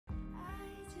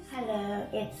Hello,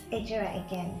 it's Ejira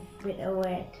again with a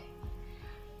word.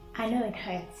 I know it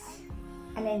hurts.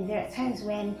 I mean, there are times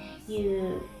when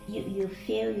you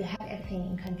feel you have everything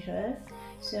in control,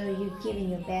 so you give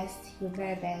in your best, your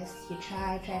very best. You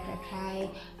try,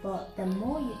 but the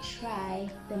more you try,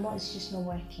 the more it's just not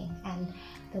working, and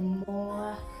the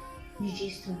more you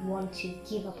just want to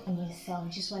give up on yourself.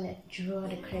 You just want to draw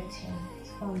the curtain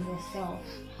on yourself.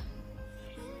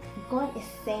 God is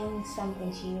saying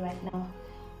something to you right now.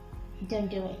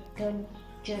 Don't do it. Don't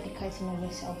draw the curtain on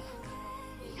yourself.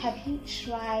 Have you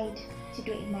tried to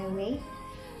do it my way?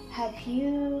 Have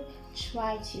you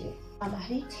tried to have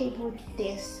you tabled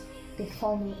this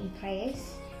before me in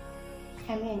prayers?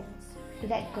 I mean,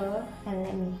 let go and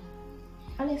let me.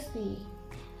 Honestly,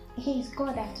 He's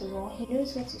God after all. He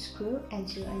knows where to screw and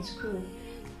to unscrew.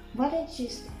 Why don't you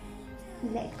just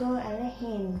let go and let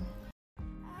Him?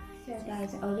 So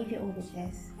guys, I'll leave you all with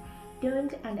this.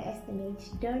 Don't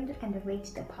underrate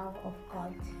the power of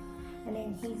God. I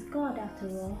mean, He's God after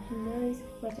all. He knows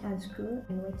where to unscrew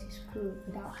and where to screw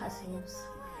without hassles,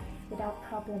 without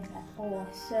problems at all.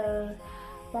 So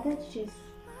why don't you just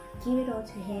give it all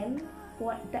to Him?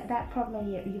 That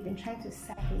problem you've been trying to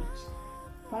salvage,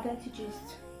 why don't you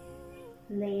just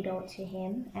lay it all to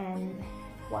Him and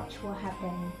watch what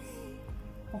happens?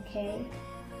 Okay?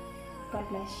 God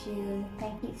bless you.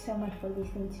 Thank you so much for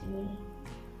listening to me.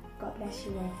 God bless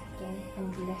you once again,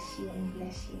 and bless you and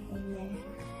bless you. Amen.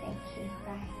 Thank you.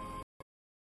 Bye.